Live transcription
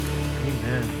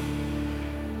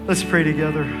Let's pray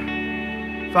together.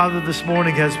 Father, this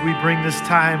morning as we bring this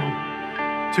time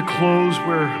to close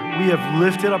where we have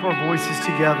lifted up our voices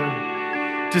together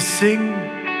to sing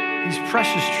these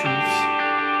precious truths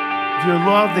of your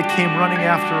love that came running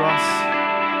after us,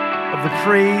 of the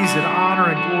praise and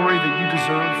honor and glory that you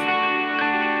deserve,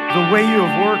 the way you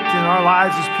have worked in our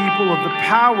lives as people, of the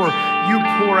power you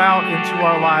pour out into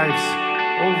our lives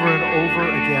over and over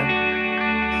again.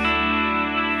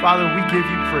 Father, we give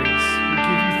you praise. We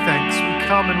give you thanks. We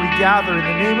come and we gather in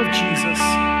the name of Jesus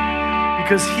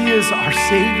because he is our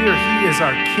Savior. He is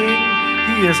our King.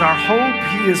 He is our hope.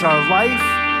 He is our life.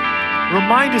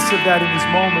 Remind us of that in these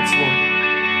moments,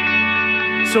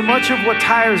 Lord. So much of what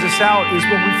tires us out is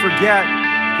when we forget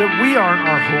that we aren't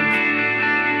our hope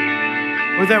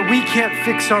or that we can't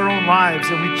fix our own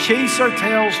lives and we chase our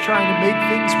tails trying to make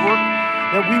things work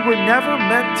that we were never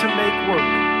meant to make work.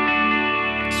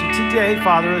 So today,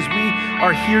 Father, as we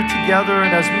are here together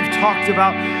and as we've talked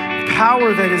about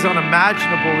power that is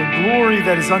unimaginable and glory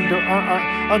that is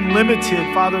unlimited,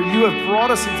 Father, you have brought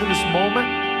us into this moment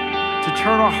to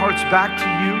turn our hearts back to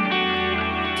you,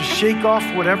 to shake off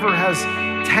whatever has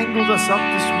tangled us up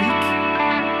this week,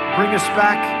 bring us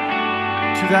back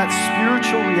to that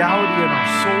spiritual reality in our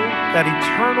soul, that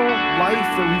eternal life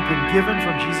that we've been given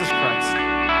from Jesus Christ.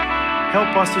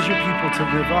 Help us as your people to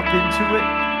live up into it,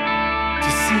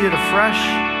 to see it afresh,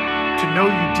 to know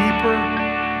you deeper,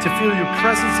 to feel your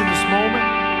presence in this moment,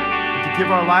 and to give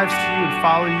our lives to you and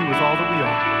follow you with all that we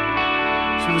are.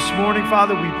 So this morning,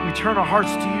 Father, we turn our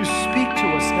hearts to you. Speak to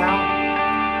us now.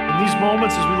 In these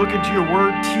moments, as we look into your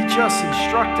word, teach us,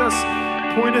 instruct us,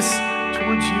 point us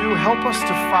towards you. Help us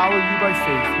to follow you by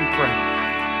faith, we pray.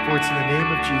 For it's in the name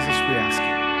of Jesus we ask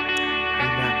it.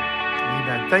 Amen.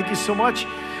 Amen. Thank you so much.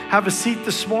 Have a seat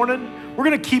this morning. We're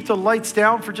going to keep the lights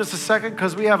down for just a second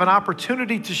because we have an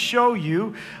opportunity to show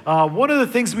you one of the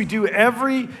things we do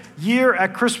every year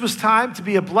at Christmas time to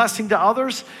be a blessing to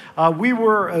others. We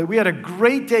had a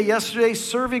great day yesterday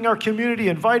serving our community,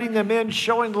 inviting them in,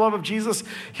 showing the love of Jesus.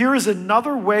 Here is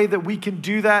another way that we can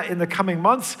do that in the coming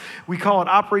months. We call it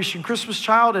Operation Christmas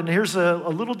Child, and here's a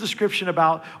little description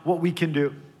about what we can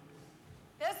do.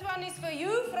 This one is for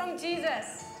you from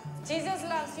Jesus. Jesus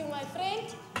loves you, my friend.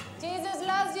 Jesus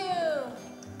loves you.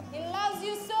 He loves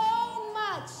you so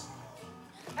much.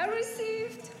 I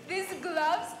received these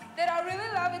gloves that I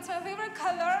really love. It's my favorite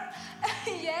color.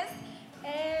 Yes.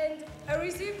 And I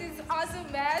received this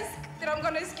awesome mask that I'm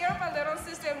going to scare my little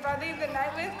sister and brother in the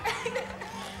night with.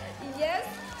 Yes.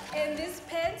 And this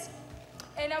pens.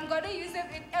 And I'm going to use them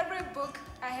in every book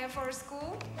I have for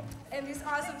school. And these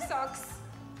awesome socks.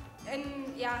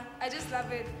 And yeah, I just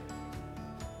love it.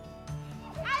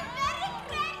 I'm very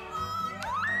grateful.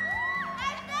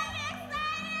 I'm very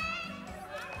excited.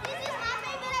 This is my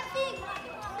favorite thing.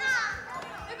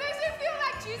 It makes me feel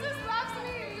like Jesus loves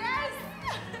me. Yes.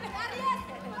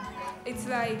 It's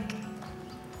like,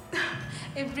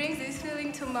 it brings this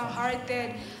feeling to my heart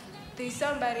that there's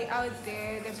somebody out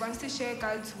there that wants to share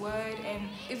God's word, and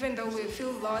even though we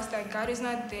feel lost, that God is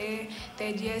not there,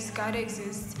 that yes, God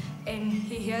exists, and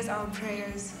he hears our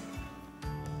prayers.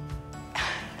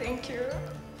 Thank you.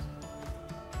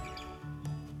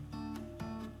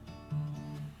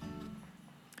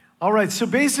 All right, so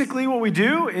basically what we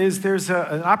do is there's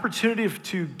an opportunity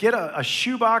to get a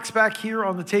shoebox back here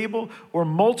on the table or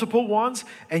multiple ones,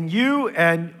 and you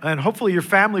and hopefully your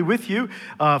family with you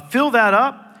fill that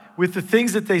up with the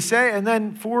things that they say, and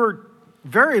then for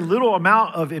very little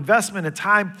amount of investment and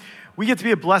time, we get to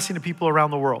be a blessing to people around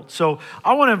the world. So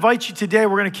I want to invite you today.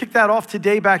 We're going to kick that off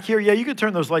today back here. Yeah, you can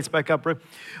turn those lights back up, Rick.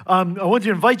 I want to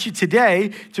invite you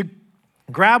today to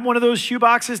grab one of those shoe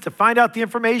boxes to find out the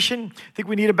information. I think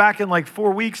we need it back in like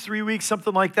 4 weeks, 3 weeks,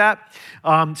 something like that.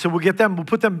 So we'll get them,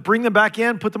 bring them back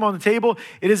in, put them on the table.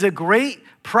 It is a great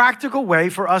practical way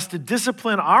for us to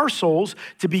discipline our souls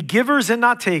to be givers and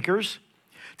not takers,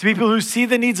 to people who see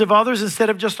the needs of others instead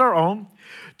of just our own,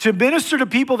 to minister to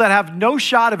people that have no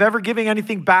shot of ever giving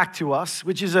anything back to us,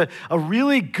 which is a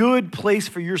really good place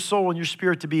for your soul and your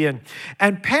spirit to be in.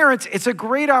 And parents, it's a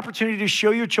great opportunity to show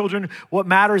your children what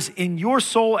matters in your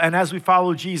soul and as we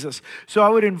follow Jesus. So I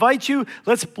would invite you,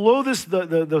 let's blow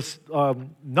the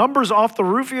numbers off the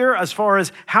roof here as far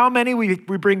as how many we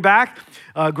bring back.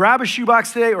 Grab a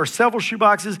shoebox today or several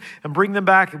shoeboxes and bring them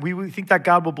back. We think that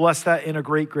God will bless that in a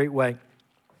great, great way.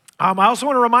 I also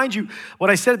want to remind you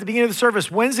what I said at the beginning of the service.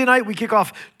 Wednesday night, we kick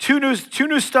off two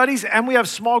new studies, and we have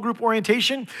small group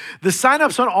orientation. The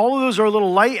signups on all of those are a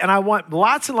little light, and I want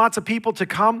lots and lots of people to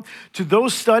come to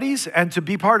those studies and to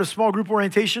be part of small group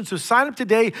orientation. So sign up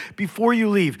today before you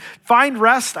leave. Find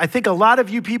rest. I think a lot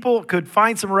of you people could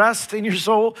find some rest in your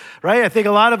soul, right? I think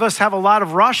a lot of us have a lot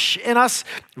of rush in us.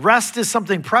 Rest is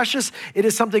something precious. It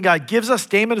is something God gives us.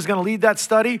 Damon is going to lead that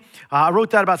study. I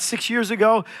wrote that about 6 years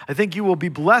ago. I think you will be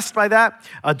blessed by that.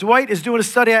 Dwight is doing a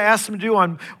study I asked him to do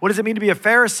on what does it mean to be a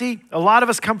Pharisee. A lot of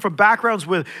us come from backgrounds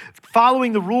with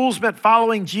following the rules meant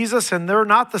following Jesus, and they're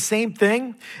not the same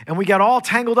thing. And we got all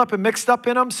tangled up and mixed up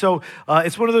in them. So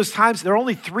it's one of those times. They're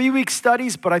only 3-week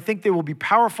studies, but I think they will be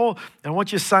powerful. And I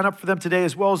want you to sign up for them today,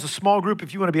 as well as a small group.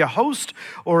 If you want to be a host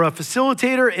or a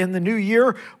facilitator in the new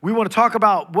year, we want to talk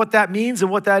about what that means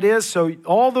and what that is. So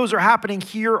all those are happening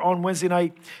here on Wednesday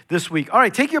night this week. All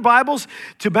right, take your Bibles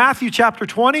to Matthew chapter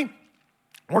 20.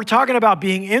 We're talking about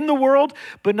being in the world,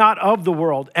 but not of the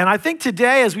world. And I think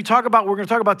today, as we're going to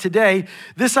talk about today,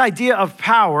 this idea of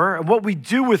power and what we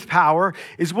do with power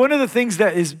is one of the things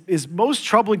that is most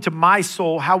troubling to my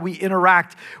soul, how we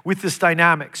interact with this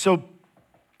dynamic. So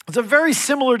it's a very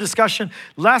similar discussion.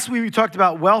 Last week we talked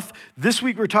about wealth. This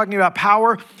week we're talking about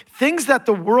power. Things that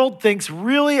the world thinks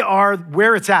really are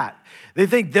where it's at. They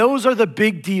think those are the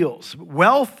big deals.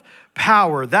 Wealth,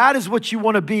 power. That is what you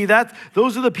want to be.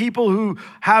 Those are the people who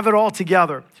have it all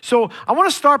together. So I want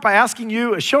to start by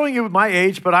showing you my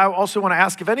age, but I also want to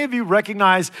ask if any of you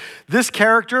recognize this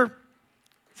character.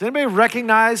 Does anybody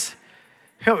recognize?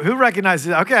 Who recognizes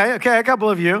it? Okay, a couple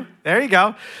of you. There you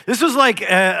go. This was like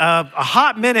a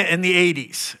hot minute in the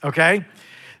 80s, okay?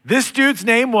 This dude's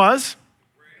name was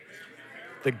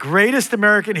The Greatest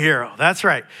American Hero. That's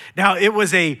right. Now, it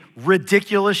was a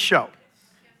ridiculous show.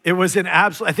 It was an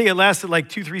absolute, I think it lasted like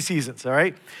 2-3 seasons, all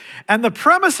right? And the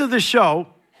premise of the show,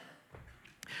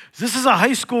 this is a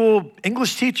high school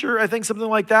English teacher, I think, something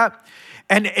like that.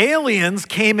 And aliens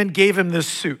came and gave him this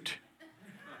suit,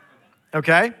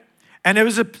 okay? And it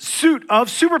was a suit of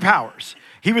superpowers.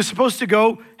 He was supposed to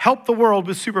go help the world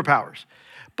with superpowers,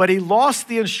 but he lost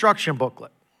the instruction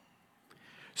booklet.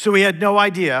 So he had no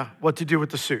idea what to do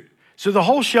with the suit. So the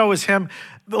whole show is him,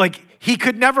 like, he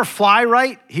could never fly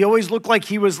right. He always looked like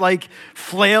he was like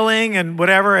flailing and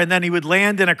whatever, and then he would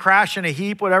land in a crash in a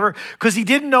heap, whatever, because he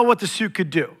didn't know what the suit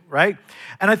could do, right?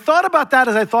 And I thought about that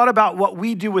as I thought about what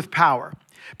we do with power,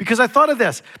 because I thought of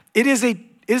this. It is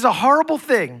a horrible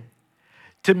thing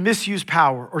to misuse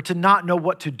power or to not know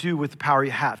what to do with the power you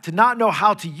have, to not know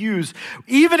how to use,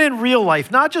 even in real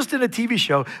life, not just in a TV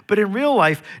show, but in real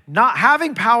life, not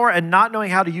having power and not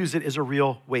knowing how to use it is a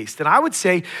real waste. And I would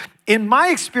say, in my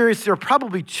experience, there are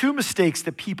probably 2 mistakes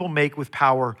that people make with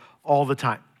power all the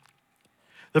time.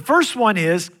 The first one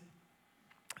is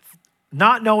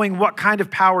not knowing what kind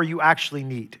of power you actually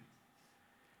need.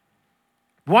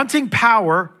 Wanting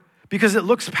power because it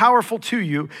looks powerful to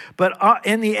you, but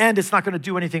in the end, it's not going to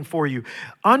do anything for you.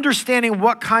 Understanding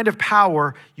what kind of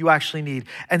power you actually need.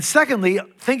 And secondly,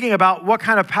 thinking about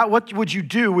what would you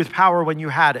do with power when you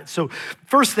had it. So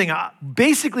first thing,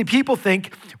 basically people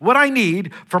think what I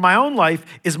need for my own life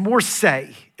is more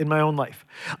say in my own life.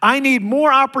 I need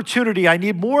more opportunity. I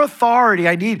need more authority.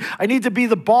 I need to be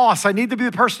the boss. I need to be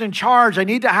the person in charge. I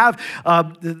need to have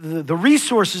the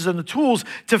resources and the tools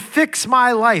to fix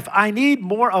my life. I need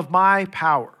more of my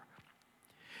power.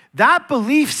 That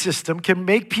belief system can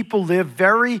make people live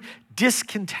very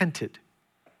discontented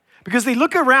because they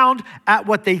look around at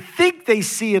what they think they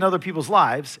see in other people's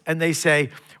lives and they say,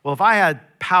 well, if I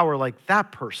had power like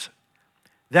that person,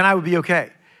 then I would be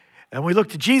okay. And we look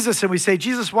to Jesus and we say,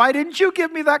 Jesus, why didn't you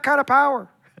give me that kind of power?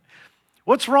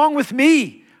 What's wrong with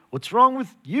me? What's wrong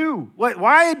with you?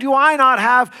 Why do I not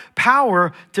have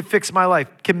power to fix my life?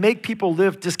 It can make people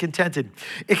live discontented.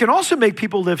 It can also make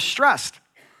people live stressed.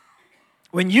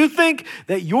 When you think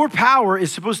that your power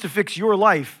is supposed to fix your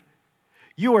life,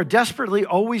 you are desperately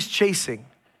always chasing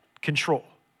control.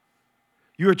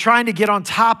 You are trying to get on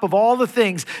top of all the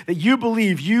things that you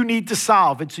believe you need to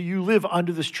solve. And so you live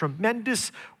under this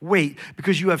tremendous weight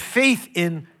because you have faith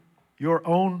in your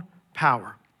own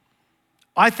power.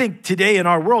 I think today in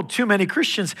our world, too many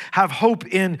Christians have hope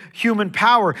in human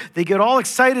power. They get all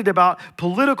excited about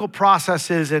political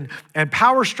processes and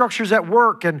power structures at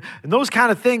work and those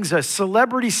kind of things,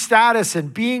 celebrity status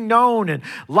and being known and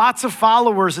lots of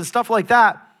followers and stuff like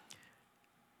that.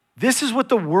 This is what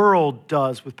the world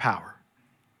does with power.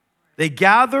 They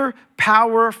gather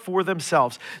power for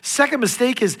themselves. Second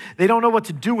mistake is they don't know what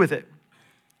to do with it.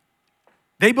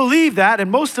 They believe that, and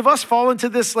most of us fall into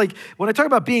this, like, when I talk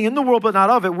about being in the world but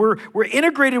not of it, we're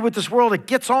integrated with this world. It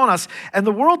gets on us, and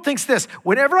the world thinks this: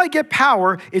 whenever I get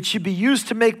power, it should be used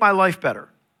to make my life better.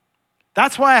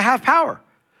 That's why I have power,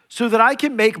 so that I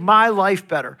can make my life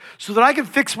better, so that I can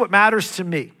fix what matters to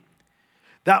me.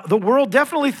 That the world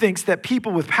definitely thinks that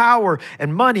people with power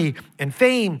and money and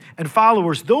fame and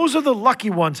followers, those are the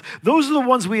lucky ones. Those are the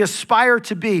ones we aspire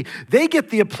to be. They get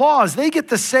the applause. They get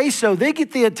the say-so. They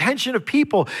get the attention of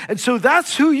people. And so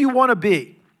that's who you want to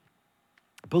be.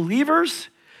 Believers,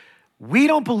 we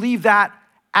don't believe that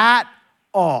at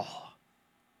all.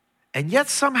 And yet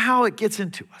somehow it gets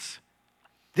into us.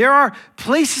 There are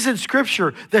places in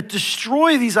Scripture that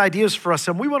destroy these ideas for us,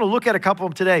 and we want to look at a couple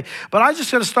of them today. But I'm just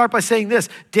going to start by saying this.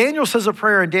 Daniel says a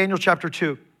prayer in Daniel chapter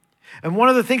 2. And one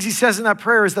of the things he says in that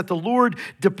prayer is that the Lord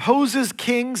deposes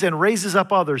kings and raises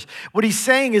up others. What he's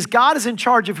saying is God is in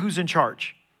charge of who's in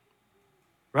charge,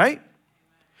 right?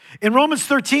 In Romans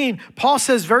 13, Paul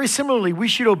says very similarly, we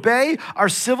should obey our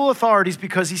civil authorities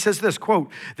because he says this,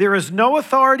 quote, there is no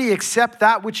authority except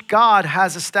that which God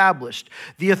has established.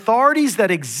 The authorities that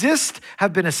exist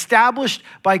have been established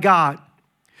by God.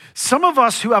 Some of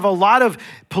us who have a lot of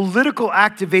political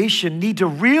activation need to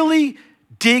really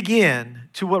dig in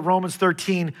to what Romans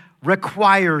 13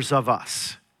 requires of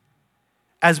us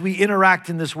as we interact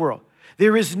in this world.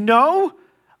 There is no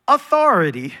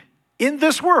authority in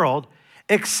this world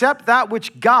except that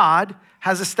which God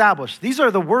has established. These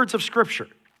are the words of Scripture.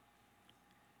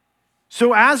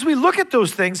 So as we look at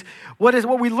those things,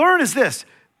 what we learn is this: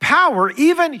 power,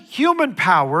 even human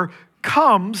power,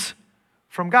 comes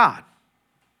from God.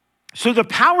 So the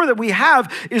power that we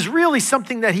have is really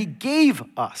something that he gave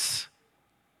us.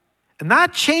 And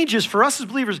that changes, for us as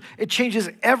believers, it changes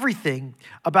everything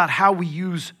about how we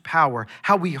use power,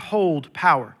 how we hold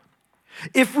power.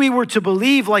 If we were to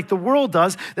believe, like the world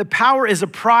does, that power is a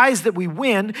prize that we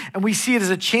win and we see it as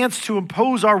a chance to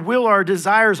impose our will, our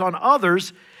desires on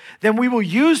others, then we will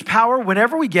use power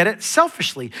whenever we get it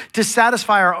selfishly to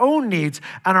satisfy our own needs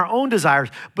and our own desires.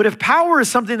 But if power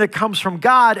is something that comes from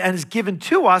God and is given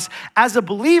to us, as a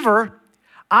believer,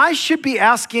 I should be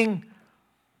asking,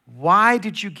 why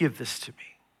did you give this to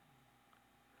me?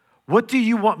 What do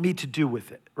you want me to do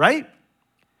with it, right?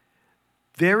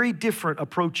 Very different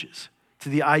approaches to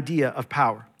the idea of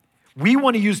power. We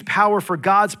want to use power for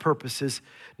God's purposes,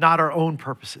 not our own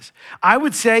purposes. I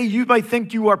would say you might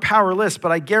think you are powerless,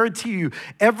 but I guarantee you,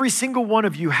 every single one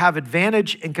of you have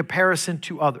advantage in comparison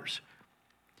to others.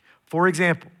 For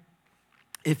example,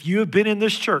 if you have been in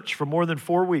this church for more than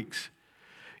 4 weeks,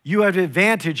 you have an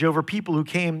advantage over people who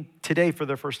came today for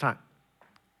their first time.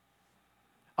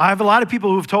 I have a lot of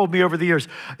people who have told me over the years,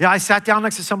 yeah, I sat down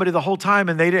next to somebody the whole time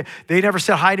and they never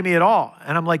said hi to me at all.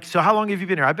 And I'm like, so how long have you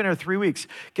been here? I've been here 3 weeks.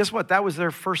 Guess what? That was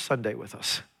their first Sunday with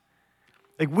us.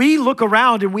 Like, we look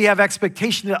around and we have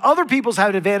expectation that other people's have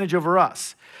an advantage over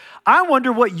us. I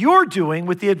wonder what you're doing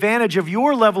with the advantage of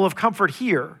your level of comfort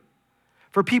here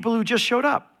for people who just showed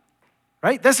up,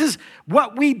 right? This is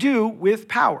what we do with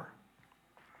power.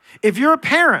 If you're a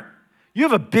parent, you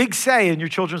have a big say in your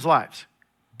children's lives.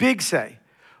 Big say.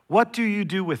 What do you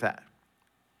do with that?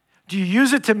 Do you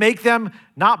use it to make them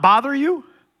not bother you?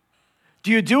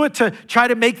 Do you do it to try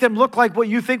to make them look like what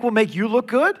you think will make you look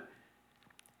good?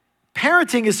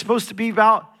 Parenting is supposed to be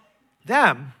about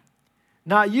them,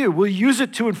 not you. Will you use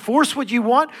it to enforce what you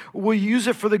want, or will you use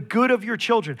it for the good of your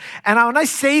children? And when I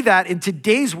say that in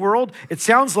today's world, it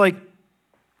sounds like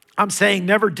I'm saying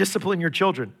never discipline your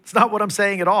children. It's not what I'm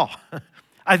saying at all.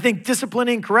 I think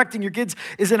disciplining, correcting your kids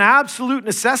is an absolute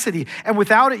necessity. And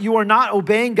without it, you are not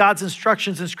obeying God's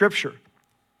instructions in Scripture.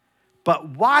 But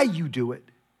why you do it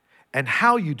and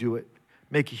how you do it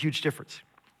make a huge difference.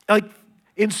 Like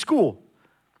in school,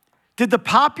 did the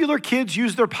popular kids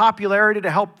use their popularity to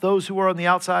help those who are on the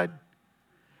outside?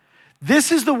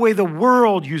 This is the way the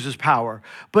world uses power.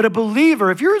 But a believer,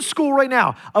 if you're in school right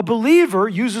now, a believer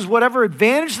uses whatever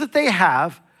advantage that they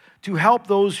have to help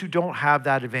those who don't have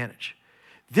that advantage.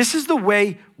 This is the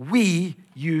way we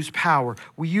use power.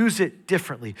 We use it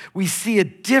differently. We see a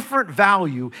different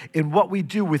value in what we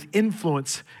do with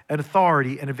influence and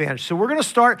authority and advantage. So we're going to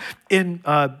start in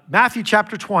Matthew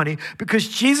chapter 20 because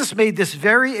Jesus made this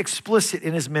very explicit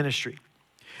in his ministry.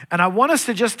 And I want us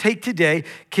to just take today,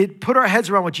 put our heads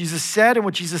around what Jesus said and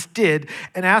what Jesus did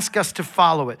and ask us to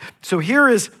follow it. So here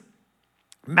is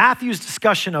Matthew's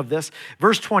discussion of this.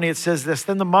 Verse 20, it says this,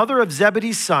 then the mother of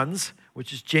Zebedee's sons,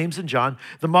 which is James and John,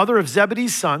 the mother of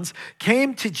Zebedee's sons,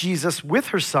 came to Jesus with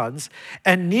her sons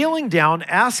and kneeling down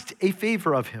asked a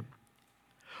favor of him.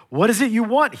 What is it you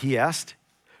want? He asked.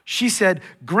 She said,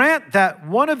 grant that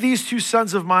one of these two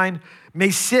sons of mine may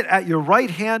sit at your right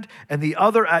hand and the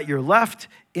other at your left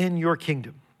in your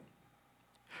kingdom.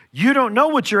 You don't know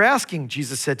what you're asking,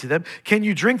 Jesus said to them. Can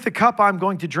you drink the cup I'm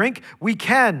going to drink? We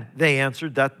can, they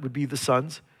answered. That would be the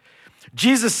sons.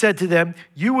 Jesus said to them,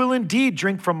 you will indeed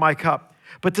drink from my cup,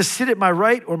 but to sit at my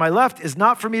right or my left is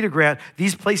not for me to grant.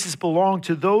 These places belong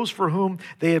to those for whom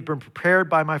they have been prepared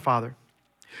by my Father.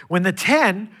 When the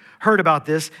 10 heard about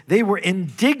this, they were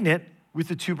indignant with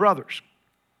the two brothers.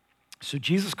 So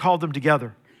Jesus called them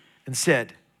together and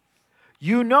said,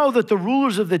 you know that the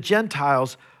rulers of the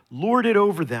Gentiles lord it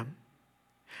over them,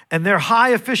 and their high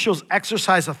officials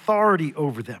exercise authority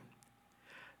over them.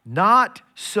 Not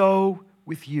so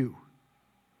with you.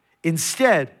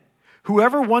 Instead,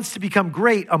 whoever wants to become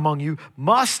great among you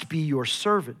must be your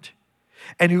servant,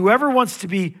 and whoever wants to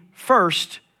be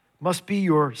first must be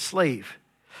your slave.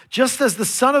 Just as the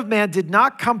Son of Man did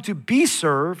not come to be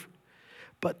served,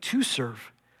 but to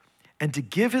serve, and to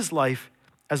give his life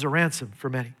as a ransom for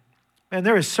many. Man,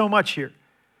 there is so much here.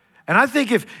 And I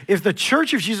think if the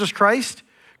Church of Jesus Christ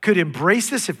could embrace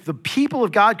this, if the people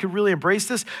of God could really embrace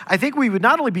this, I think we would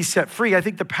not only be set free, I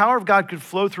think the power of God could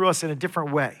flow through us in a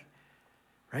different way,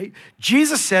 right?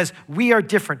 Jesus says we are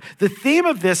different. The theme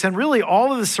of this, and really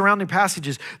all of the surrounding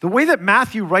passages, the way that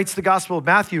Matthew writes the Gospel of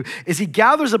Matthew is he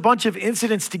gathers a bunch of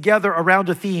incidents together around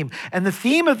a theme. And the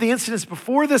theme of the incidents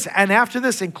before this and after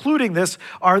this, including this,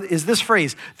 is this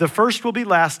phrase: the first will be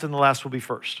last and the last will be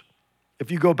first. If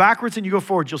you go backwards and you go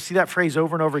forward, you'll see that phrase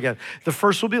over and over again. The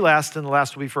first will be last and the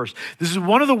last will be first. This is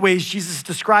one of the ways Jesus is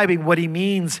describing what he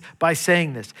means by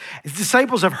saying this. His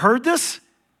disciples have heard this,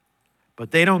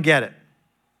 but they don't get it.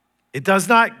 It does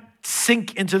not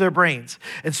sink into their brains.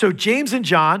 And so James and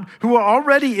John, who are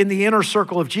already in the inner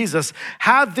circle of Jesus,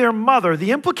 have their mother. The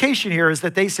implication here is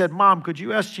that they said, Mom, could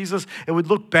you ask Jesus? It would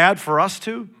look bad for us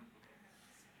too.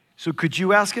 So could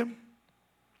you ask him?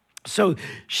 So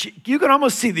you can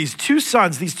almost see these two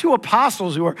sons, these two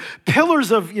apostles who are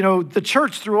pillars of, the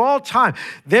church through all time.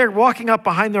 They're walking up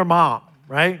behind their mom,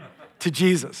 right, to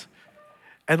Jesus.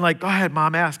 And like, go ahead,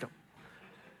 Mom, ask him.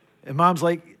 And Mom's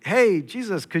like, hey,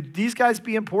 Jesus, could these guys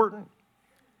be important?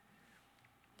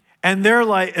 And they're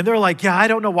like, yeah, I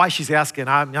don't know why she's asking.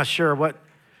 I'm not sure what.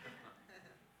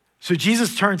 So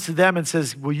Jesus turns to them and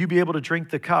says, will you be able to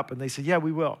drink the cup? And they said, yeah,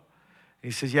 we will.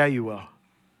 And he says, yeah, you will.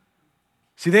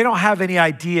 See, they don't have any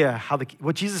idea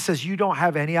what Jesus says, you don't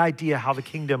have any idea how the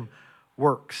kingdom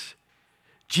works.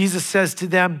 Jesus says to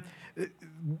them,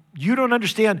 you don't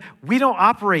understand, we don't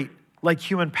operate like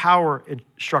human power and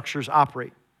structures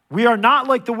operate. We are not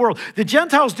like the world. The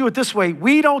Gentiles do it this way.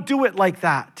 We don't do it like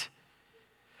that.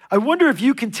 I wonder if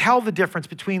you can tell the difference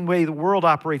between the way the world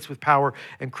operates with power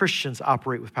and Christians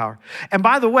operate with power. And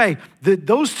by the way,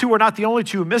 those two are not the only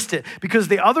two who missed it, because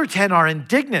the other 10 are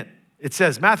indignant. It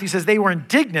says, Matthew says they were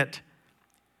indignant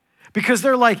because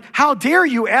they're like, how dare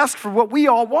you ask for what we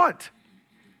all want?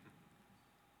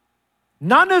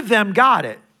 None of them got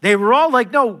it. They were all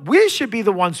like, no, we should be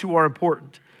the ones who are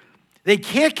important. They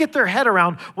can't get their head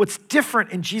around what's different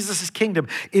in Jesus' kingdom.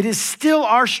 It is still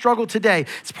our struggle today.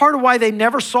 It's part of why they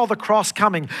never saw the cross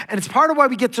coming. And it's part of why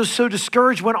we get so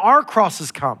discouraged when our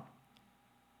crosses come.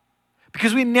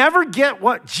 Because we never get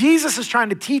what Jesus is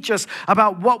trying to teach us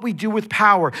about what we do with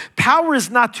power. Power is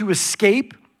not to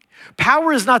escape.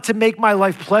 Power is not to make my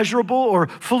life pleasurable or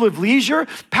full of leisure.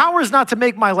 Power is not to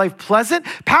make my life pleasant.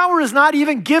 Power is not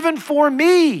even given for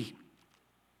me.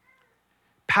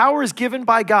 Power is given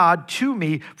by God to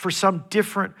me for some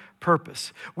different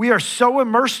purpose. We are so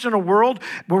immersed in a world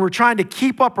where we're trying to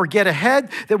keep up or get ahead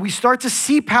that we start to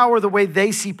see power the way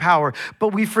they see power. But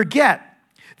we forget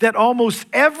that almost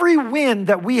every win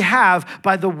that we have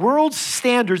by the world's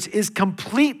standards is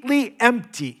completely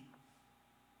empty.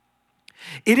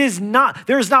 There's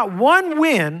not one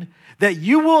win that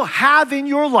you will have in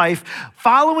your life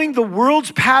following the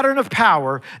world's pattern of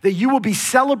power that you will be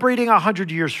celebrating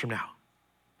 100 years from now.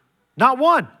 Not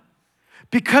one.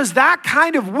 Because that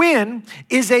kind of win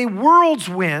is a world's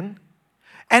win,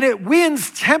 and it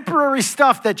wins temporary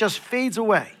stuff that just fades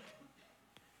away.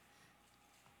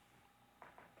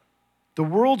 The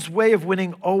world's way of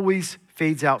winning always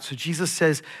fades out. So Jesus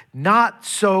says, not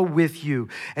so with you.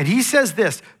 And he says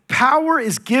this, power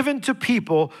is given to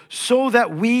people so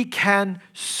that we can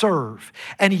serve.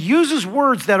 And he uses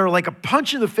words that are like a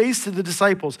punch in the face to the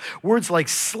disciples. Words like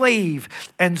slave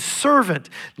and servant.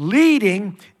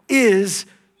 Leading is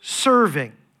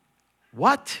serving.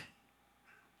 What?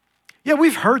 Yeah,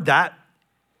 we've heard that.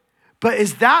 But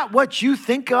is that what you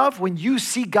think of when you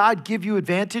see God give you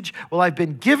advantage? Well, I've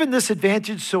been given this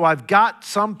advantage, so I've got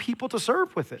some people to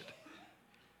serve with it.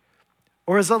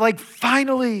 Or is it like,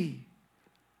 finally,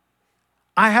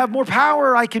 I have more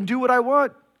power. I can do what I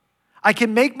want. I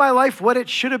can make my life what it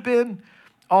should have been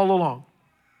all along.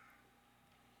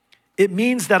 It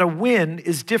means that a win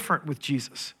is different with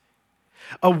Jesus.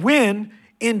 A win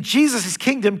in Jesus'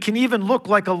 kingdom can even look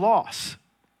like a loss.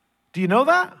 Do you know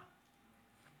that?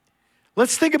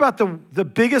 Let's think about the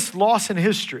biggest loss in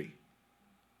history.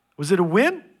 Was it a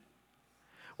win?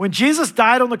 When Jesus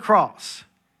died on the cross,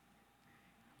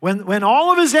 when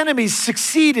all of his enemies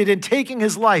succeeded in taking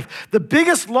his life, the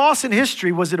biggest loss in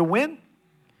history, was it a win?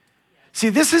 See,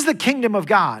 this is the kingdom of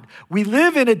God. We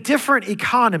live in a different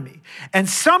economy. And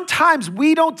sometimes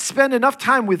we don't spend enough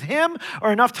time with him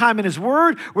or enough time in his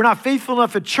word. We're not faithful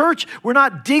enough at church. We're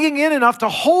not digging in enough to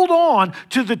hold on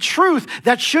to the truth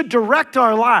that should direct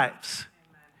our lives.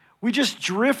 We just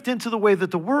drift into the way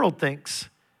that the world thinks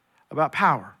about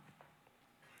power.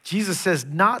 Jesus says,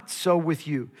 not so with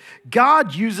you.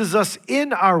 God uses us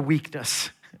in our weakness.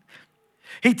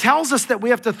 He tells us that we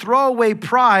have to throw away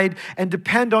pride and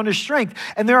depend on his strength.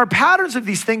 And there are patterns of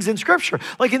these things in Scripture.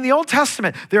 Like in the Old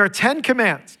Testament, there are 10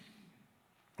 commands.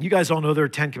 You guys all know there are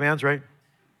 10 commands, right?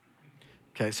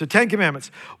 Okay, so 10 commandments.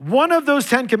 One of those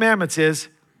 10 commandments is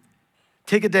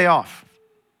take a day off.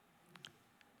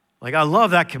 Like, I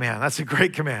love that command. That's a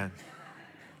great command.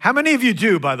 How many of you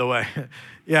do, by the way?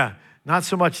 Yeah, not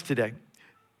so much today.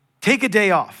 Take a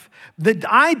day off. The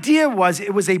idea was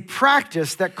it was a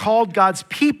practice that called God's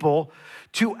people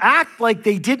to act like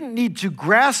they didn't need to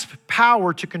grasp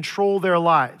power to control their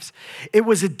lives. It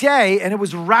was a day, and it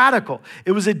was radical.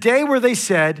 It was a day where they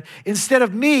said, instead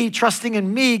of me trusting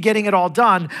in me getting it all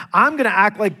done, I'm gonna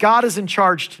act like God is in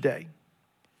charge today.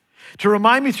 To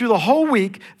remind me through the whole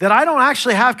week that I don't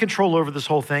actually have control over this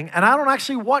whole thing, and I don't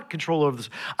actually want control over this.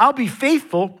 I'll be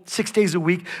faithful 6 days a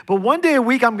week, but one day a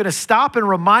week I'm gonna stop and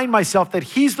remind myself that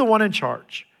he's the one in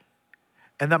charge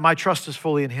and that my trust is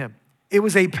fully in him. It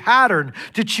was a pattern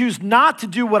to choose not to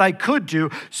do what I could do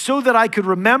so that I could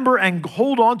remember and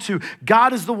hold on to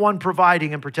God is the one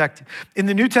providing and protecting. In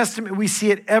the New Testament, we see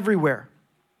it everywhere.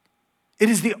 It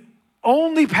is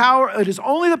only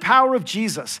the power of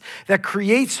Jesus that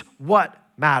creates what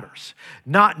matters.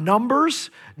 Not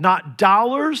numbers, not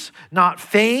dollars, not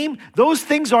fame. Those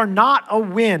things are not a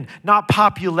win. Not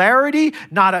popularity,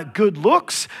 not a good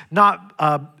looks, not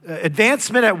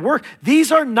advancement at work.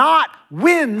 These are not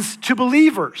wins to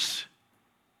believers.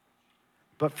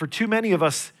 But for too many of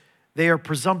us, they are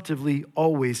presumptively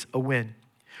always a win.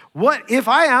 What if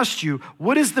I asked you,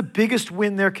 what is the biggest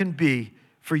win there can be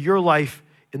for your life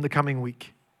in the coming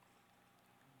week?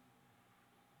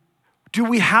 Do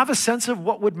we have a sense of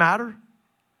what would matter?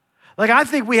 Like, I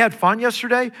think we had fun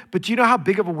yesterday, but do you know how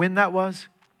big of a win that was?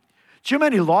 Do you know how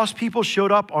many lost people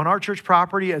showed up on our church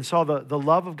property and saw the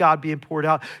love of God being poured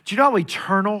out? Do you know how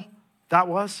eternal that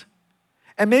was?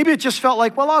 And maybe it just felt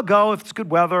like, well, I'll go if it's good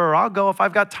weather, or I'll go if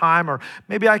I've got time, or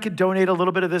maybe I could donate a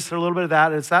little bit of this or a little bit of that.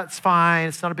 That's fine.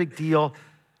 It's not a big deal.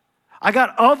 I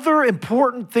got other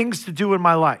important things to do in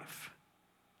my life.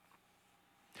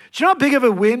 Do you know how big of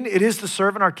a win it is to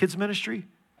serve in our kids' ministry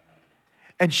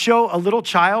and show a little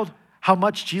child how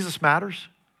much Jesus matters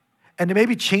and to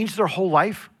maybe change their whole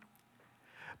life?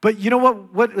 But you know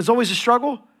what is always a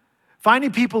struggle?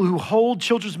 Finding people who hold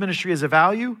children's ministry as a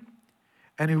value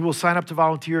and who will sign up to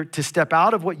volunteer to step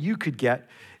out of what you could get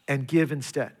and give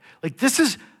instead. Like, this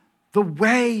is the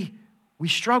way we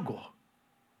struggle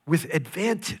with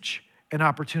advantage and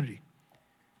opportunity.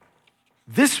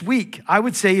 This week, I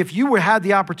would say if you had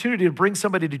the opportunity to bring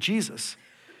somebody to Jesus,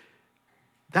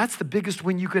 that's the biggest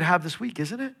win you could have this week,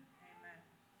 isn't it? Amen.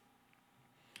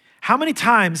 How many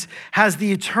times has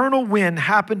the eternal win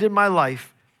happened in my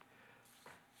life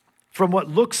from what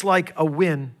looks like a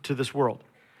win to this world?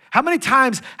 How many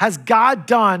times has God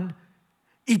done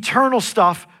eternal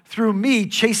stuff through me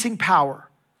chasing power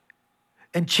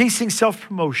and chasing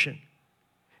self-promotion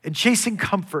and chasing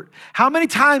comfort? How many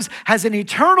times has an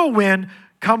eternal win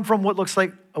come from what looks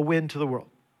like a win to the world?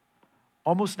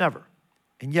 Almost never.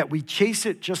 And yet we chase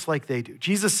it just like they do.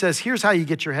 Jesus says, here's how you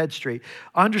get your head straight.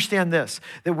 Understand this,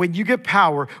 that when you get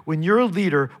power, when you're a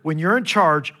leader, when you're in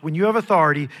charge, when you have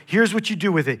authority, here's what you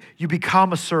do with it. You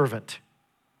become a servant.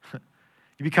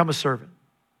 You become a servant.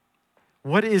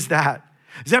 What is that?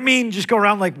 Does that mean just go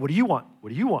around like, what do you want? What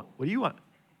do you want? What do you want?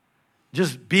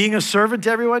 Just being a servant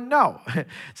to everyone? No.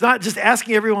 It's not just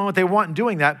asking everyone what they want and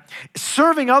doing that.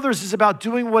 Serving others is about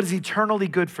doing what is eternally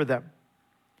good for them.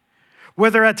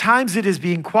 Whether at times it is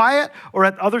being quiet or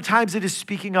at other times it is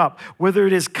speaking up. Whether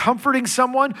it is comforting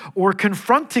someone or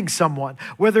confronting someone.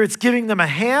 Whether it's giving them a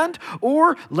hand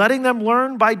or letting them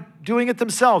learn by doing it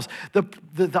themselves.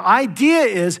 The idea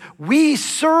is we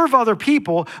serve other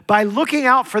people by looking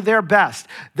out for their best.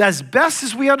 As best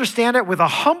as we understand it, with a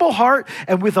humble heart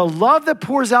and with a love that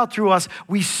pours out through us,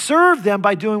 we serve them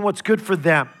by doing what's good for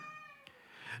them.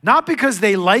 Not because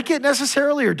they like it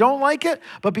necessarily or don't like it,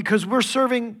 but because we're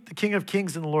serving the King of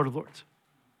Kings and the Lord of Lords.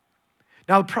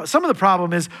 Now, some of the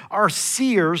problem is our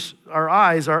seers, our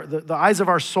eyes, the eyes of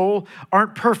our soul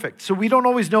aren't perfect. So we don't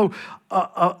always know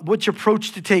which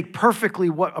approach to take, perfectly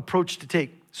what approach to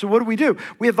take. So what do?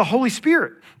 We have the Holy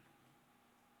Spirit.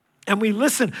 And we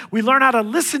listen. We learn how to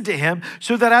listen to him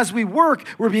so that as we work,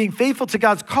 we're being faithful to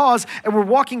God's cause and we're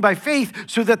walking by faith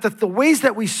so that the ways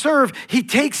that we serve, he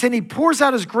takes and he pours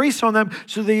out his grace on them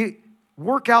so they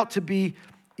work out to be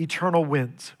eternal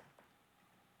wins.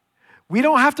 We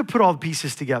don't have to put all the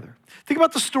pieces together. Think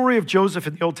about the story of Joseph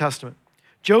in the Old Testament.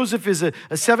 Joseph is a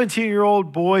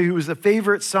 17-year-old boy who is the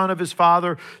favorite son of his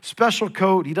father, special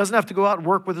coat. He doesn't have to go out and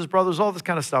work with his brothers, all this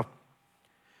kind of stuff.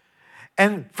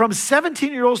 And from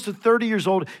 17-year-olds to 30 years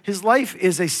old, his life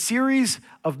is a series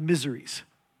of miseries.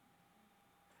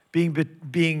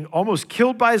 Being almost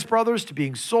killed by his brothers, to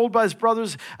being sold by his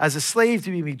brothers as a slave,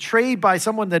 to being betrayed by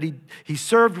someone that he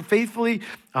served faithfully,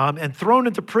 and thrown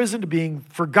into prison, to being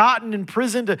forgotten in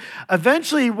prison. To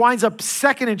eventually he winds up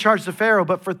second in charge to Pharaoh.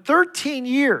 But for 13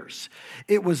 years,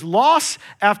 it was loss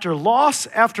after loss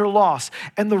after loss.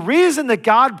 And the reason that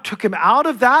God took him out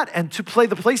of that and to play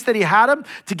the place that he had him,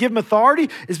 to give him authority,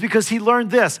 is because he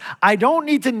learned this. I don't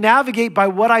need to navigate by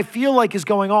what I feel like is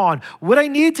going on. What I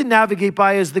need to navigate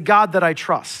by is the God that I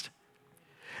trust.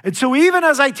 And so even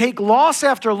as I take loss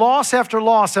after loss after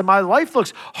loss and my life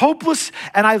looks hopeless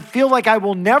and I feel like I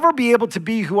will never be able to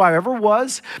be who I ever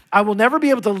was, I will never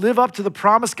be able to live up to the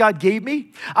promise God gave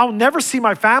me, I'll never see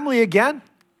my family again.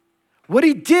 What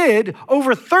he did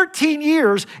over 13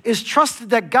 years is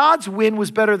trusted that God's win was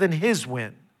better than his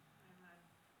win.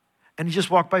 And he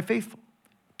just walked by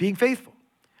being faithful,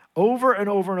 over and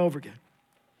over and over again.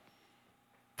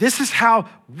 This is how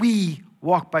we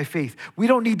walk by faith. We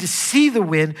don't need to see the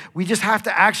win. We just have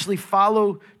to actually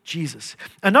follow Jesus.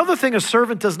 Another thing a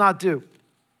servant does not do.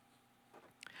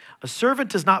 A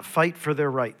servant does not fight for their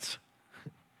rights.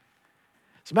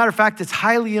 As a matter of fact, it's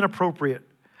highly inappropriate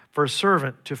for a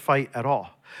servant to fight at all.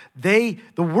 The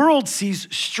world sees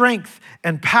strength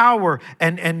and power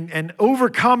and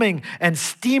overcoming and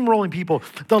steamrolling people.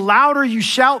 The louder you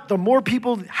shout, the more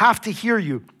people have to hear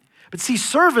you. But see,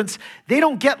 servants, they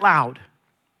don't get loud.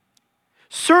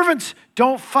 Servants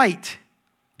don't fight.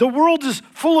 The world is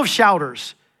full of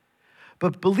shouters.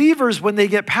 But believers, when they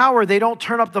get power, they don't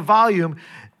turn up the volume.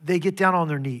 They get down on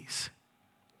their knees.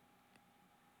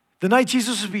 The night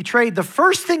Jesus was betrayed, the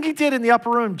first thing he did in the upper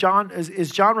room, John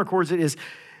records it, is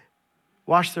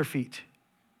wash their feet.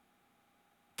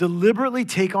 Deliberately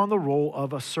take on the role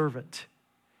of a servant.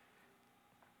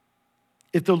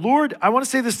 If the Lord, I want to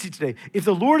say this to you today, if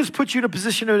the Lord has put you in a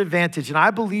position of advantage, and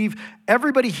I believe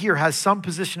everybody here has some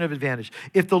position of advantage.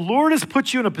 If the Lord has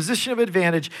put you in a position of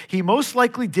advantage, he most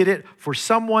likely did it for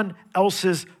someone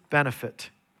else's benefit.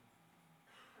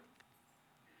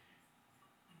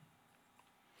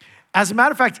 As a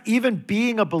matter of fact, even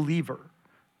being a believer,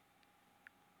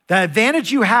 the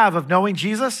advantage you have of knowing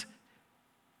Jesus,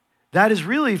 that is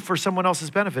really for someone else's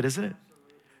benefit, isn't it?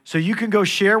 So you can go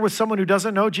share with someone who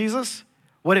doesn't know Jesus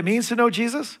what it means to know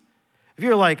Jesus. If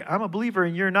you're like, I'm a believer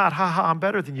and you're not, I'm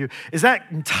better than you. Is that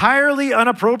entirely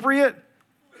inappropriate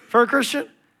for a Christian?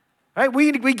 Right?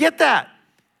 We get that.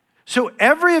 So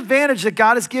every advantage that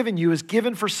God has given you is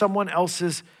given for someone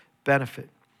else's benefit.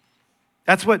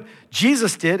 That's what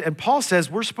Jesus did, and Paul says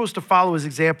we're supposed to follow his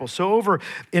example. So over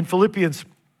in Philippians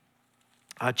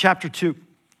chapter 2,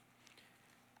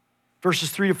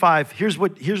 verses 3-5,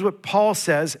 here's what Paul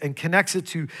says and connects it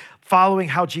to following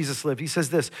how Jesus lived. He says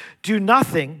this, do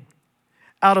nothing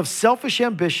out of selfish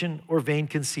ambition or vain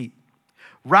conceit.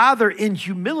 Rather, in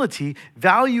humility,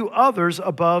 value others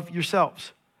above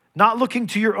yourselves, not looking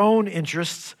to your own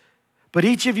interests, but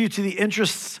each of you to the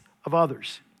interests of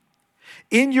others.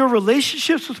 In your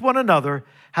relationships with one another,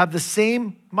 have the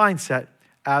same mindset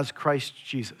as Christ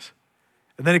Jesus.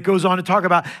 And then it goes on to talk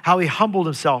about how he humbled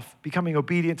himself, becoming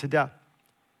obedient to death.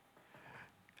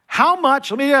 How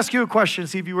much, let me ask you a question,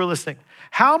 see if you were listening.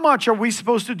 How much are we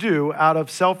supposed to do out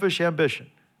of selfish ambition?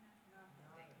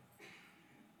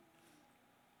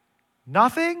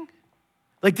 Nothing?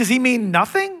 Like, does he mean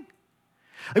nothing?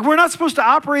 Like, we're not supposed to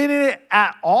operate in it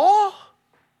at all?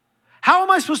 How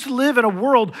am I supposed to live in a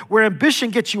world where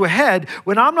ambition gets you ahead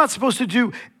when I'm not supposed to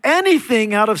do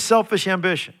anything out of selfish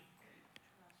ambition?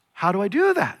 How do I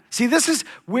do that? See, this is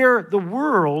where the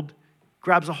world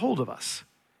grabs a hold of us,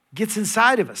 gets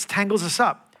inside of us, tangles us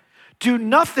up. Do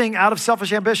nothing out of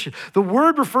selfish ambition. The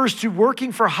word refers to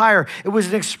working for hire. It was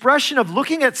an expression of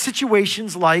looking at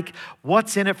situations like,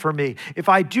 what's in it for me? If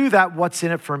I do that, what's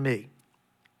in it for me?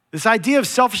 This idea of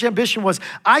selfish ambition was,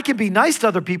 I can be nice to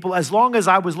other people as long as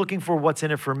I was looking for what's in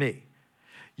it for me.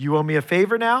 You owe me a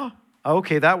favor now?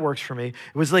 Okay, that works for me.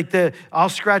 It was like I'll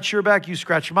scratch your back, you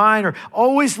scratch mine, or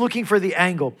always looking for the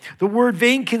angle. The word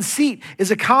vain conceit is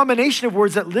a combination of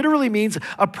words that literally means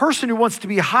a person who wants to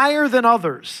be higher than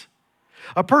others.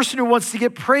 A person who wants to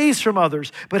get praise from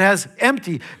others, but has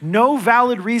no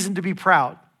valid reason to be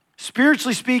proud.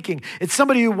 Spiritually speaking, it's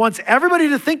somebody who wants everybody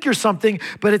to think you're something,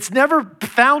 but it's never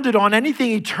founded on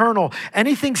anything eternal,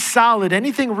 anything solid,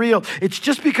 anything real. It's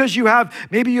just because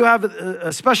maybe you have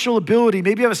a special ability,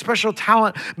 maybe you have a special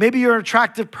talent, maybe you're an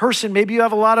attractive person, maybe you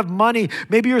have a lot of money,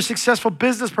 maybe you're a successful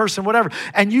business person, whatever.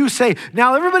 And you say,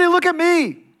 now everybody look at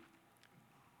me.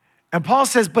 And Paul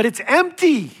says, but it's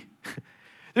empty.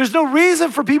 There's no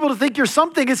reason for people to think you're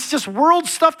something. It's just world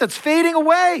stuff that's fading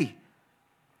away.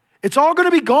 It's all going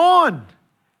to be gone.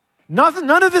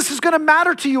 None of this is going to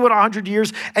matter to you in 100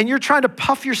 years, and you're trying to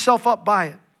puff yourself up by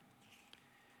it.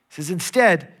 He says,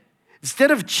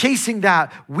 instead of chasing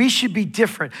that, we should be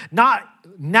different. Not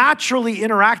naturally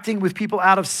interacting with people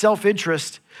out of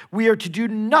self-interest. We are to do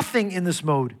nothing in this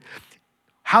mode.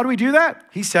 How do we do that?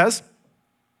 He says,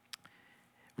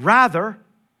 rather,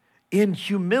 in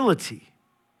humility,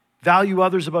 value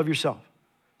others above yourself.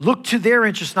 Look to their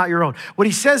interests, not your own. What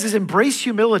he says is embrace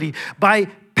humility by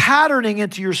patterning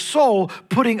into your soul,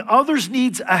 putting others'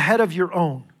 needs ahead of your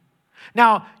own.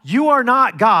 Now, you are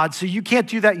not God, so you can't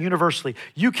do that universally.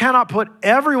 You cannot put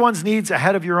everyone's needs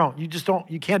ahead of your own.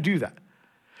 You can't do that.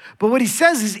 But what he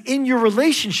says is in your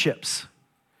relationships.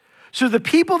 So the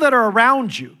people that are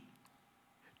around you,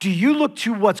 do you look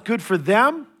to what's good for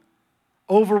them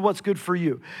over what's good for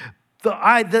you?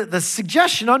 The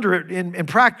suggestion under it in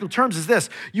practical terms is this.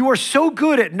 You are so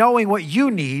good at knowing what you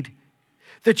need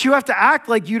that you have to act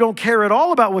like you don't care at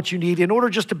all about what you need in order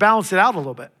just to balance it out a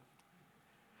little bit.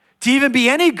 To even be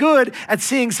any good at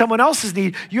seeing someone else's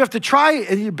need, you have to try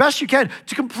the best you can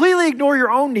to completely ignore your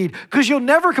own need, because you'll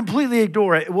never completely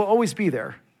ignore it. It will always be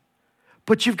there.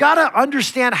 But you've got to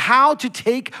understand how to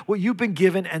take what you've been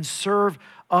given and serve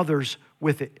others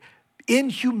with it. In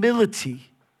humility,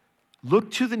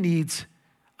 look to the needs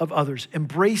of others.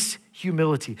 Embrace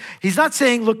humility. He's not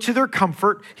saying look to their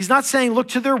comfort. He's not saying look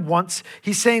to their wants.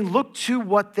 He's saying look to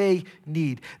what they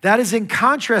need. That is in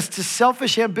contrast to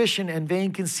selfish ambition and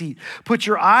vain conceit. Put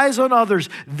your eyes on others,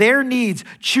 their needs.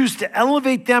 Choose to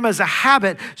elevate them as a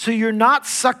habit so you're not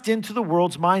sucked into the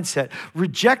world's mindset.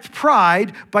 Reject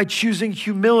pride by choosing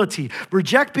humility.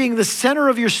 Reject being the center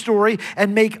of your story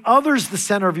and make others the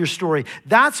center of your story.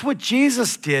 That's what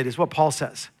Jesus did, is what Paul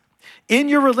says. In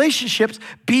your relationships,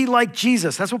 be like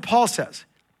Jesus. That's what Paul says.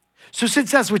 So since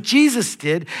that's what Jesus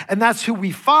did, and that's who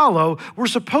we follow, we're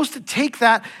supposed to take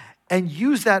that and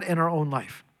use that in our own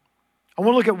life. I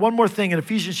want to look at one more thing in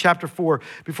Ephesians chapter 4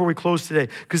 before we close today,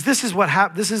 because this is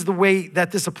this is the way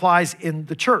that this applies in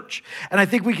the church. And I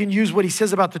think we can use what he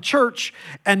says about the church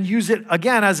and use it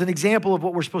again as an example of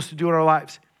what we're supposed to do in our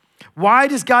lives. Why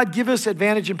does God give us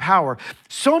advantage and power?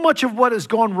 So much of what has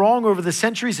gone wrong over the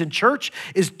centuries in church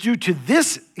is due to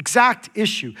this exact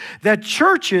issue, that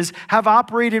churches have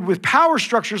operated with power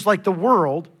structures like the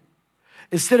world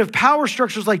instead of power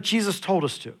structures like Jesus told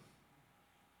us to.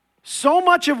 So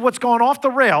much of what's gone off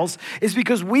the rails is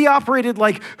because we operated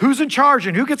like who's in charge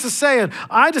and who gets a say, and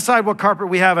I decide what carpet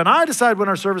we have, and I decide when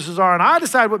our services are, and I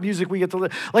decide what music we get to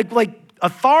live. Like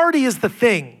authority is the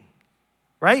thing.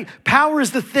 Right? Power is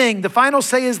the thing. The final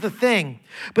say is the thing.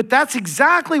 But that's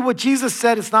exactly what Jesus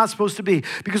said it's not supposed to be.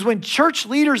 Because when church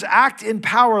leaders act in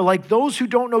power like those who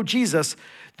don't know Jesus,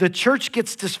 the church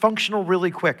gets dysfunctional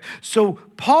really quick. So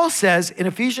Paul says in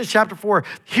Ephesians chapter 4,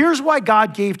 here's why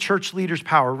God gave church leaders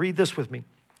power. Read this with me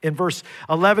in verse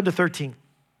 11 to 13.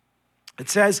 It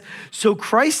says, so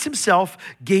Christ himself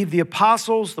gave the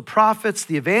apostles, the prophets,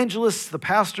 the evangelists, the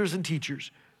pastors, and teachers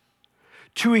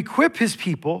to equip his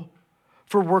people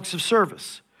for works of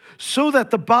service, so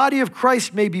that the body of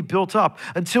Christ may be built up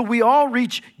until we all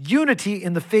reach unity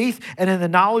in the faith and in the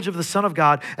knowledge of the Son of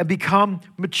God and become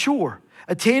mature,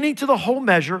 attaining to the whole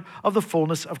measure of the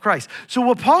fullness of Christ. So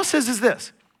what Paul says is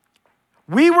this: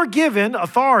 we were given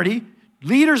authority,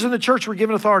 leaders in the church were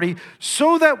given authority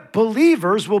so that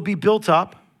believers will be built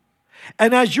up.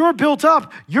 And as you're built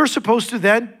up, you're supposed to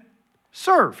then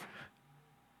serve.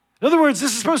 In other words,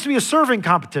 this is supposed to be a serving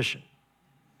competition.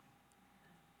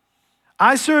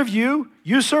 I serve you,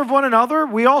 you serve one another,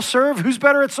 we all serve. Who's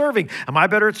better at serving? Am I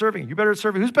better at serving? You better at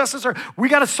serving? Who's best at serving? We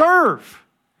got to serve,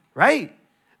 right?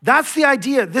 That's the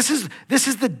idea. This is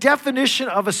the definition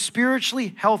of a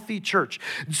spiritually healthy church.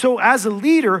 So as a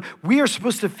leader, we are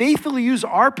supposed to faithfully use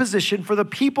our position for the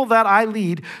people that I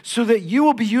lead so that you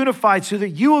will be unified, so that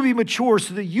you will be mature,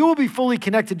 so that you will be fully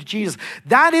connected to Jesus.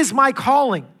 That is my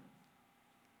calling.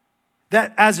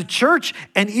 That as a church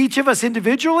and each of us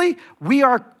individually, we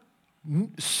are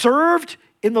served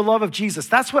in the love of Jesus.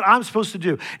 That's what I'm supposed to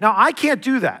do. Now, I can't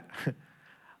do that.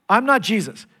 I'm not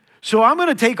Jesus. So I'm going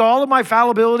to take all of my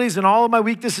fallibilities and all of my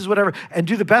weaknesses, whatever, and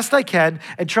do the best I can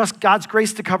and trust God's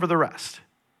grace to cover the rest,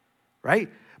 right?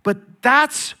 But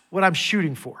that's what I'm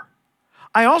shooting for.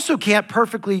 I also can't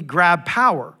perfectly grab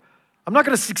power. I'm not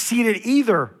going to succeed in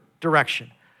either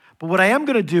direction. But what I am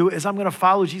going to do is I'm going to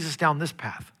follow Jesus down this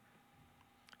path,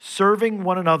 serving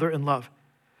one another in love.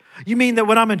 You mean that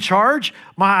when I'm in charge,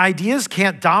 my ideas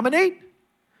can't dominate?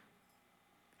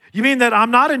 You mean that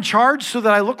I'm not in charge so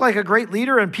that I look like a great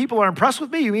leader and people are impressed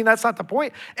with me? You mean that's not the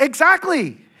point?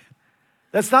 Exactly.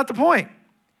 That's not the point.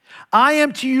 I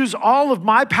am to use all of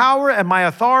my power and my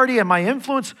authority and my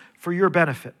influence for your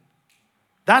benefit.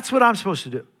 That's what I'm supposed to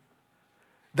do.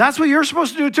 That's what you're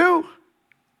supposed to do too,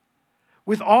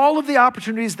 with all of the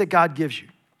opportunities that God gives you.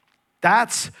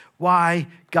 That's why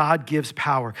God gives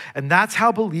power. And that's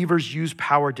how believers use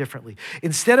power differently.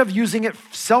 Instead of using it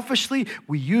selfishly,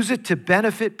 we use it to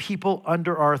benefit people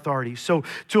under our authority. So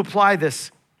to apply this,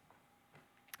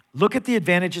 look at the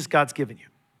advantages God's given you.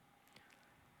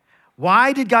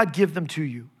 Why did God give them to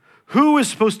you? Who is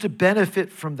supposed to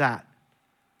benefit from that?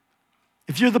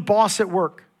 If you're the boss at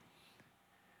work,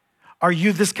 are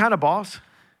you this kind of boss?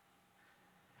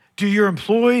 Do your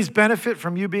employees benefit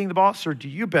from you being the boss, or do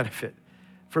you benefit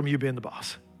from you being the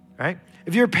boss, right?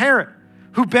 If you're a parent,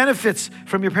 who benefits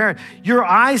from your parent? Your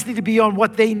eyes need to be on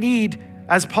what they need,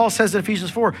 as Paul says in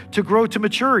Ephesians 4, to grow to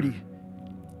maturity,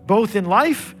 both in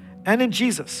life and in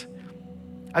Jesus.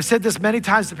 I've said this many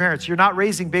times to parents. You're not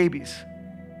raising babies.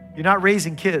 You're not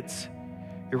raising kids.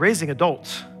 You're raising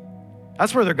adults.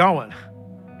 That's where they're going.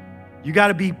 You got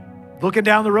to be looking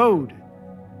down the road.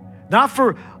 Not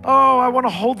for, oh, I want to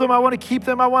hold them, I want to keep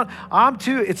them,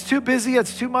 it's too busy,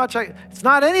 it's too much. It's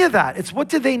not any of that. It's what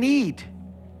do they need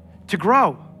to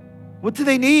grow? What do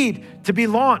they need to be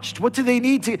launched? What do they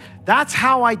need to, that's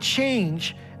how I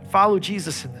change and follow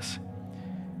Jesus in this.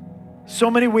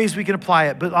 So many ways we can apply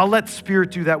it, but I'll let the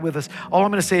Spirit do that with us. All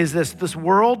I'm going to say is this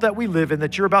world that we live in,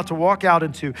 that you're about to walk out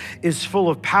into, is full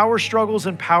of power struggles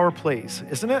and power plays,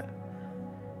 isn't it?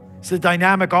 It's the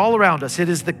dynamic all around us. It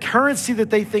is the currency that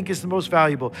they think is the most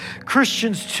valuable.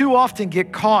 Christians too often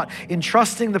get caught in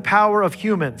trusting the power of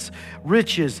humans,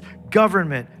 riches,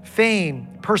 government,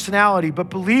 fame, personality,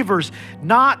 but believers,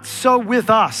 not so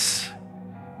with us.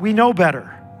 We know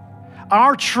better.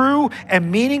 Our true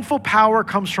and meaningful power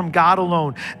comes from God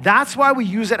alone. That's why we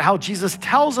use it how Jesus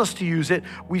tells us to use it.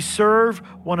 We serve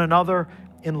one another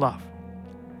in love.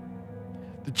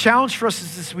 The challenge for us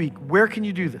is this week, where can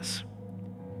you do this?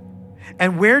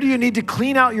 And where do you need to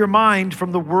clean out your mind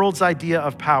from the world's idea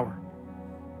of power?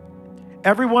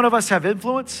 Every one of us have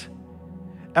influence.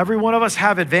 Every one of us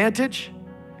have advantage.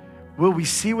 Will we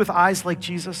see with eyes like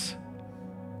Jesus?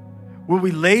 Will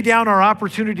we lay down our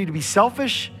opportunity to be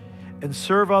selfish and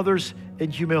serve others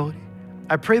in humility?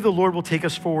 I pray the Lord will take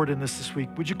us forward in this week.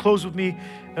 Would you close with me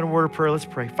in a word of prayer? Let's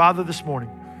pray. Father, this morning,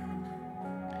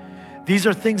 these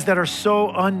are things that are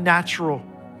so unnatural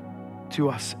to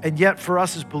us. And yet for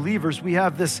us as believers, we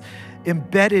have this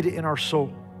embedded in our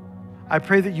soul. I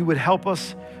pray that you would help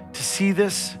us to see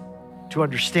this, to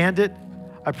understand it.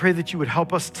 I pray that you would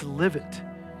help us to live it,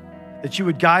 that you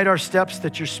would guide our steps,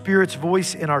 that your Spirit's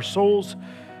voice in our souls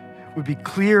would be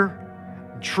clear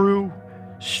and true,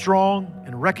 strong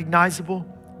and recognizable,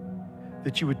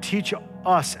 that you would teach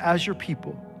us as your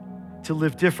people to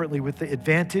live differently with the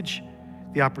advantage,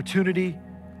 the opportunity,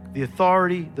 the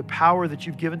authority, the power that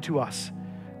you've given to us.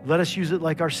 Let us use it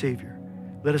like our Savior.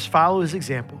 Let us follow his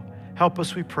example. Help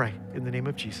us, we pray, in the name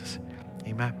of Jesus.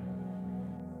 Amen.